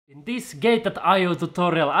In this Gate.io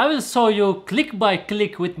tutorial, I will show you click by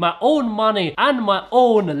click with my own money and my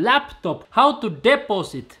own laptop how to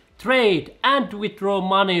deposit, trade and withdraw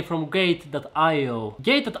money from Gate.io.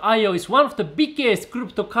 Gate.io is one of the biggest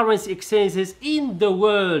cryptocurrency exchanges in the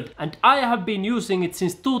world and I have been using it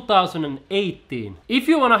since 2018. If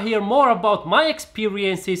you wanna hear more about my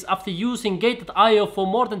experiences after using Gate.io for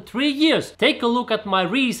more than 3 years, take a look at my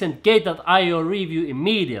recent Gate.io review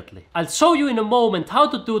immediately. I'll show you in a moment how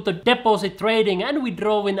to do the deposit, trading and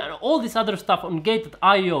withdrawing and all this other stuff on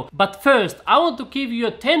Gate.io. But first, I want to give you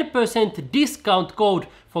a 10% discount code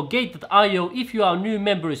for Gate.io. If you are new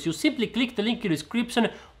members, you simply click the link in the description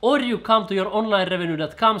or you come to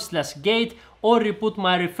youronlinerevenue.com/gate or you put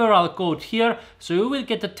my referral code here, so you will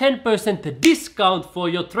get a 10% discount for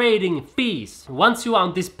your trading fees. Once you are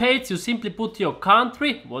on this page, you simply put your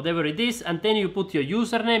country, whatever it is, and then you put your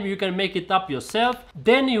username. You can make it up yourself.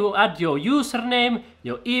 Then you add your username,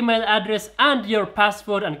 your email address and your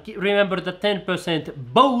password, and remember the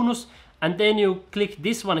 10% bonus. And then you click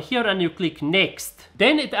this one here and you click next.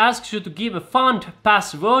 Then it asks you to give a fund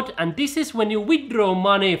password, and this is when you withdraw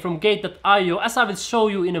money from Gate.io, as I will show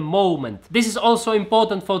you in a moment. This is also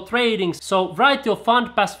important for trading, so write your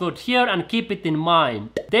fund password here and keep it in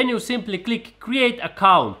mind. Then you simply click create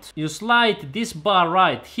account. You slide this bar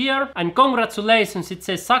right here and congratulations, it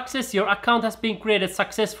says success, your account has been created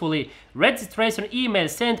successfully. Registration email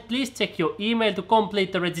sent, please check your email to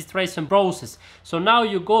complete the registration process. So now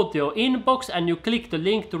you go to your inbox and you click the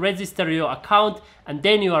link to register your account and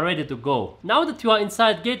then you are ready to go. Now that you are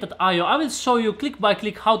inside Gate.io, I will show you click by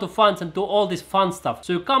click how to funds and do all this fun stuff.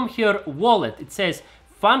 So you come here, wallet, it says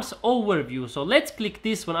funds overview. So let's click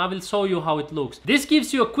this one. I will show you how it looks. This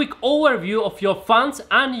gives you a quick overview of your funds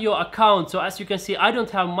and your account. So as you can see, I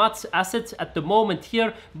don't have much assets at the moment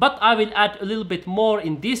here, but I will add a little bit more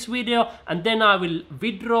in this video and then I will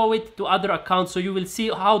withdraw it to other accounts, so you will see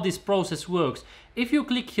how this process works. If you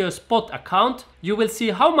click here spot account, you will see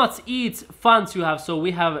how much each funds you have. So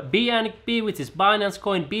we have BNB, which is Binance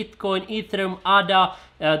coin, Bitcoin, Ethereum, ADA,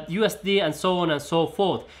 USD and so on and so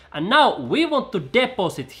forth. And now we want to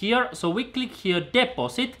deposit here. So we click here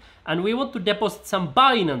deposit and we want to deposit some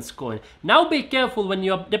Binance coin. Now be careful when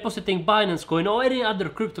you are depositing Binance coin or any other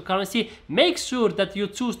cryptocurrency. Make sure that you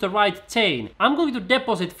choose the right chain. I'm going to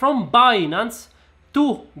deposit from Binance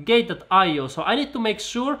to Gate.io, so I need to make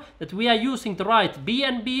sure that we are using the right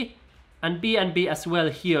BNB and BNB as well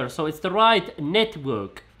here, so it's the right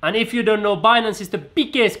network. And if you don't know, Binance is the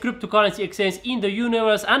biggest cryptocurrency exchange in the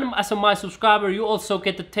universe, and as a my subscriber you also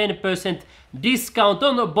get a 10% discount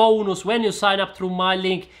on a bonus when you sign up through my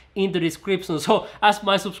link in the description. So as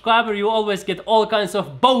my subscriber you always get all kinds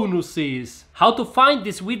of bonuses. How to find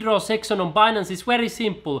this withdraw section on Binance is very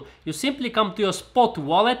simple. You simply come to your spot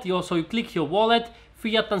wallet, you click your wallet,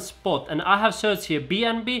 fiat and spot, and I have searched here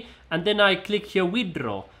BNB and then I click here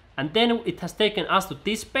withdraw. And then it has taken us to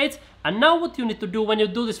this page. And now what you need to do when you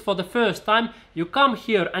do this for the first time, you come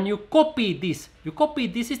here and you copy this.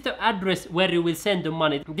 This is the address where you will send the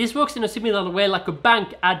money. This works in a similar way like a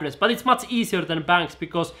bank address, but it's much easier than banks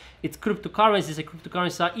because it's cryptocurrencies and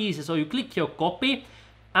cryptocurrencies are easy. So you click your copy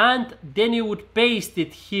and then you would paste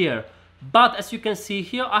it here. But as you can see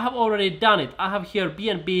here, I have already done it. I have here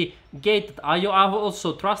BNB Gate.io. I have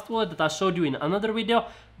also Trust Wallet that I showed you in another video.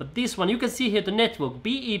 But this one, you can see here the network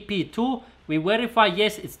BEP2. We verify,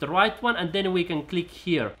 yes, it's the right one, and then we can click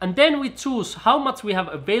here. And then we choose how much we have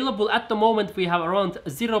available. At the moment, we have around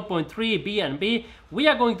 0.3 BNB. We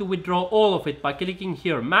are going to withdraw all of it by clicking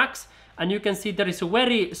here max. And you can see there is a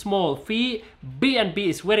very small fee. BNB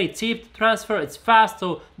is very cheap to transfer, it's fast,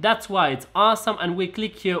 so that's why it's awesome. And we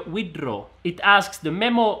click here withdraw. It asks the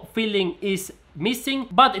memo filling is missing,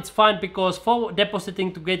 but it's fine because for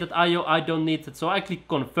depositing to Gate.io I don't need it, so I click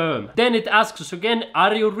confirm. Then it asks us again,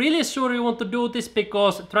 are you really sure you want to do this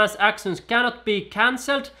because transactions cannot be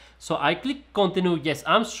cancelled? So I click continue, yes,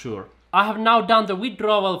 I'm sure. I have now done the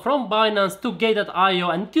withdrawal from Binance to Gate.io,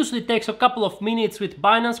 and it usually takes a couple of minutes with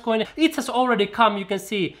Binance coin. It has already come, you can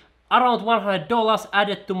see, around $100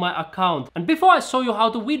 added to my account. And before I show you how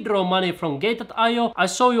to withdraw money from Gate.io, I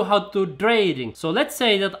show you how to do trading. So let's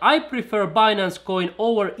say that I prefer Binance coin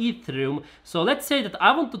over Ethereum. So let's say that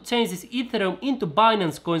I want to change this Ethereum into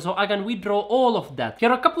Binance coin so I can withdraw all of that. Here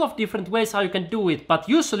are a couple of different ways how you can do it, but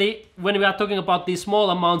usually when we are talking about these small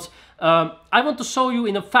amounts, I want to show you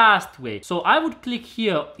in a fast way. So I would click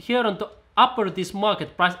here on the upper this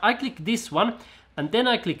market price. I click this one and then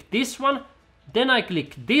I click this one. Then I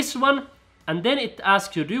click this one and then it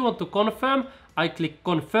asks you, do you want to confirm? I click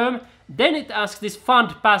confirm. Then it asks this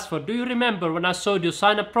fund password. Do you remember when I showed you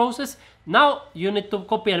sign up process? Now you need to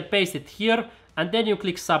copy and paste it here and then you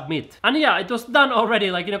click submit. And yeah, it was done already,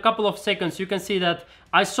 like in a couple of seconds. You can see that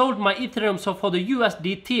I sold my Ethereum. So for the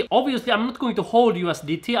USDT, obviously I'm not going to hold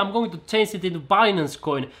USDT, I'm going to change it into Binance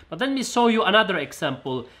coin. But let me show you another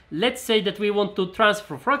example. Let's say that we want to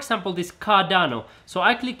transfer, for example, this Cardano. So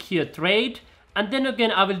I click here, trade, and then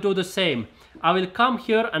again I will do the same. I will come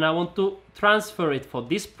here and I want to transfer it for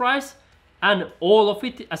this price. And all of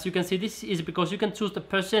it, as you can see, this is because you can choose the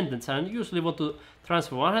percentage, and I usually want to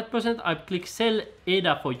transfer 100%. I click sell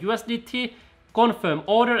ADA for USDT, confirm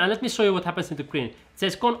order, and let me show you what happens in the screen. It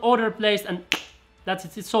says order placed, and that's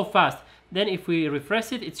it. It's so fast. Then if we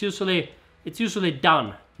refresh it, it's usually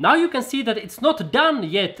done. Now you can see that it's not done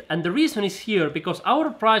yet, and the reason is here because our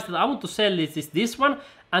price that I want to sell is this one,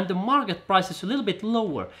 and the market price is a little bit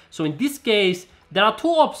lower. So in this case, there are two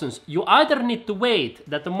options. You either need to wait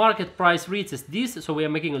that the market price reaches this, so we are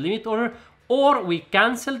making a limit order, or we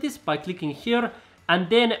cancel this by clicking here, and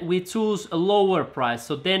then we choose a lower price.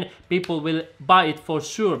 So then people will buy it for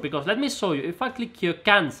sure, because let me show you. If I click here,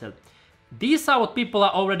 cancel, these are what people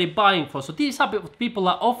are already buying for. So these are what people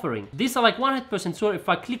are offering. These are like 100% sure. If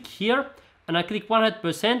I click here and I click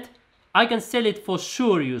 100%, I can sell it for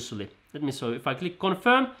sure usually. Let me show you. If I click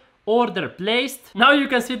confirm, order placed. Now you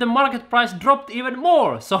can see the market price dropped even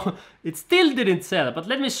more. So it still didn't sell. But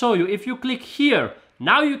let me show you. If you click here,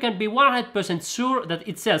 now you can be 100% sure that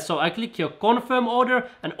it sells. So I click here, confirm order,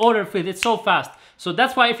 and order filled. It's so fast. So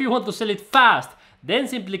that's why if you want to sell it fast, then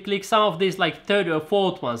simply click some of these like third or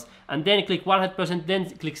fourth ones, and then click 100%, then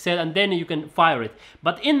click sell, and then you can fire it.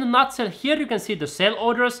 But in the nutshell, here you can see the sell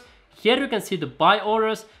orders, here you can see the buy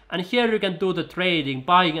orders, and here you can do the trading,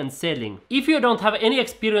 buying and selling. If you don't have any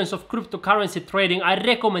experience of cryptocurrency trading, I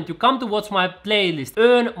recommend you come to watch my playlist,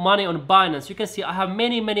 Earn Money on Binance. You can see I have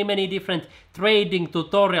many different trading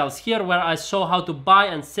tutorials here where I show how to buy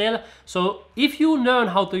and sell. So if you learn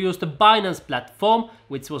how to use the Binance platform,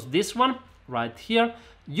 which was this one right here,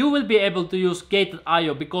 you will be able to use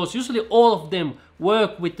Gate.io, because usually all of them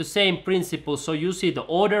work with the same principles. So you see the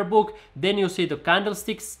order book, then you see the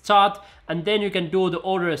candlesticks chart, and then you can do the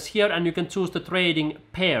orders here, and you can choose the trading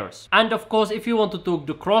pairs. And of course, if you want to do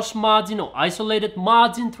the cross margin or isolated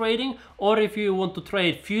margin trading, or if you want to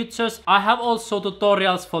trade futures, I have also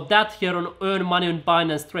tutorials for that here on Earn Money on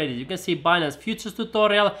Binance Trading. You can see Binance futures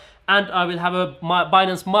tutorial, and I will have a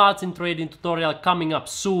Binance margin trading tutorial coming up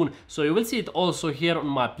soon, so you will see it also here on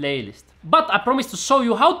my playlist. But I promised to show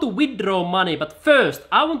you how to withdraw money. But first,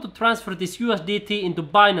 I want to transfer this USDT into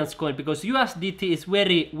Binance coin, because USDT is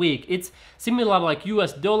very weak. It's similar like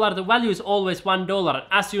US dollar. The value is always $1. And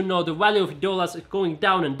as you know, the value of dollars is going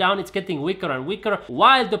down and down. It's getting weaker and weaker,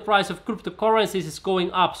 while the price of cryptocurrencies is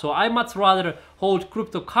going up. So I much rather hold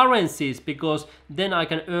cryptocurrencies, because then I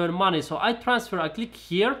can earn money. So I transfer, I click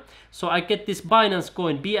here. So I get this Binance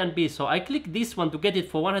coin, BNB. So I click this one to get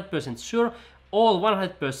it for 100% sure. All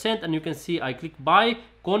 100%, and you can see I click buy,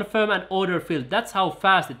 confirm, and order filled. That's how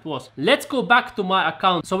fast it was. Let's go back to my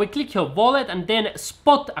account. So we click here wallet and then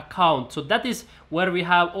spot account. So that is where we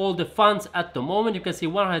have all the funds at the moment. You can see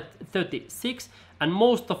 136, and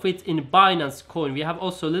most of it in Binance coin. We have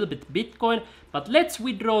also a little bit Bitcoin, but let's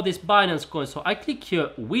withdraw this Binance coin. So I click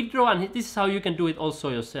here withdraw, and this is how you can do it also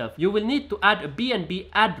yourself. You will need to add a BNB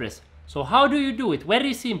address. So how do you do it?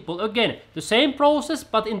 Very simple. Again, the same process,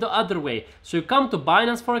 but in the other way. So you come to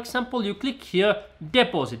Binance, for example, you click here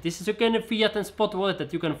deposit. This is again a fiat and spot wallet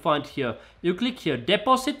that you can find here. You click here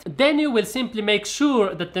deposit. Then you will simply make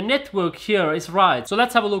sure that the network here is right. So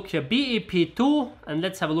let's have a look here, BEP2, and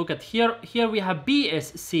let's have a look at here. Here we have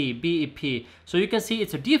BSC, BEP. So you can see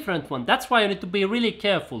it's a different one. That's why you need to be really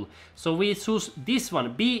careful. So we choose this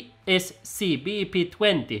one, BSC,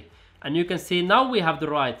 BEP20. And you can see now we have the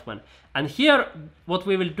right one. And here what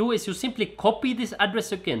we will do is you simply copy this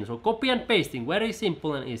address again. So copy and pasting, very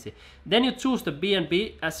simple and easy. Then you choose the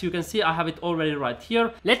BNB. As you can see, I have it already right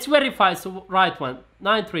here. Let's verify it's the right one,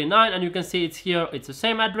 939, and you can see it's here, it's the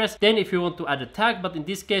same address. Then if you want to add a tag, but in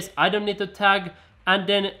this case I don't need a tag. And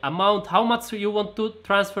then amount, how much you want to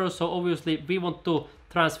transfer. So obviously we want to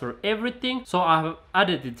transfer everything, so I have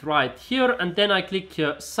added it right here, and then I click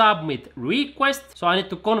here submit request. So I need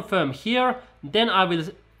to confirm here, then I will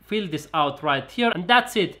fill this out right here, and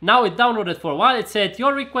that's it. Now it downloaded for a while. It said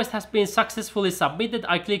your request has been successfully submitted.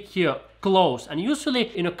 I click here close, and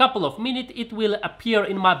usually in a couple of minutes it will appear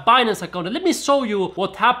in my Binance account. And let me show you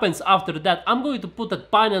what happens after that. I'm going to put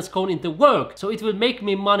that Binance coin into work, so it will make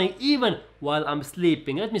me money even while I'm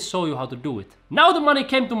sleeping. Let me show you how to do it. Now the money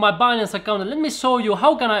came to my Binance account, and let me show you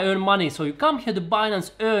how can I earn money. So you come here to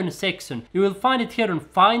Binance Earn section. You will find it here on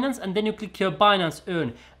Finance, and then you click here Binance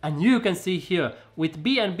Earn. And you can see here with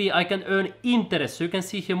BNB I can earn interest. So you can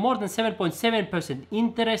see here more than 7.7%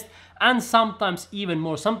 interest and sometimes even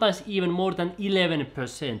more than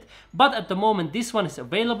 11%. But at the moment this one is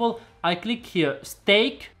available. I click here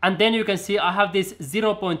stake and then you can see I have this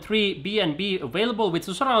 0.3 BNB available, which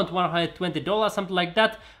is around $120, something like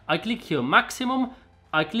that. I click here maximum.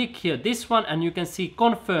 I click here this one and you can see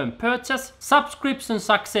confirm purchase, subscription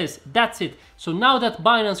success, that's it. So now that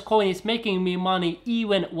Binance coin is making me money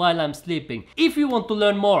even while I'm sleeping. If you want to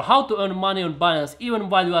learn more how to earn money on Binance even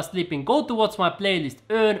while you are sleeping, go to watch my playlist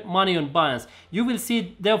Earn Money on Binance. You will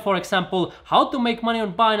see there, for example, how to make money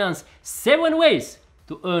on Binance, 7 ways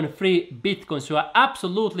to earn free Bitcoins. You are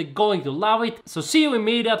absolutely going to love it. So see you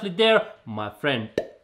immediately there, my friend.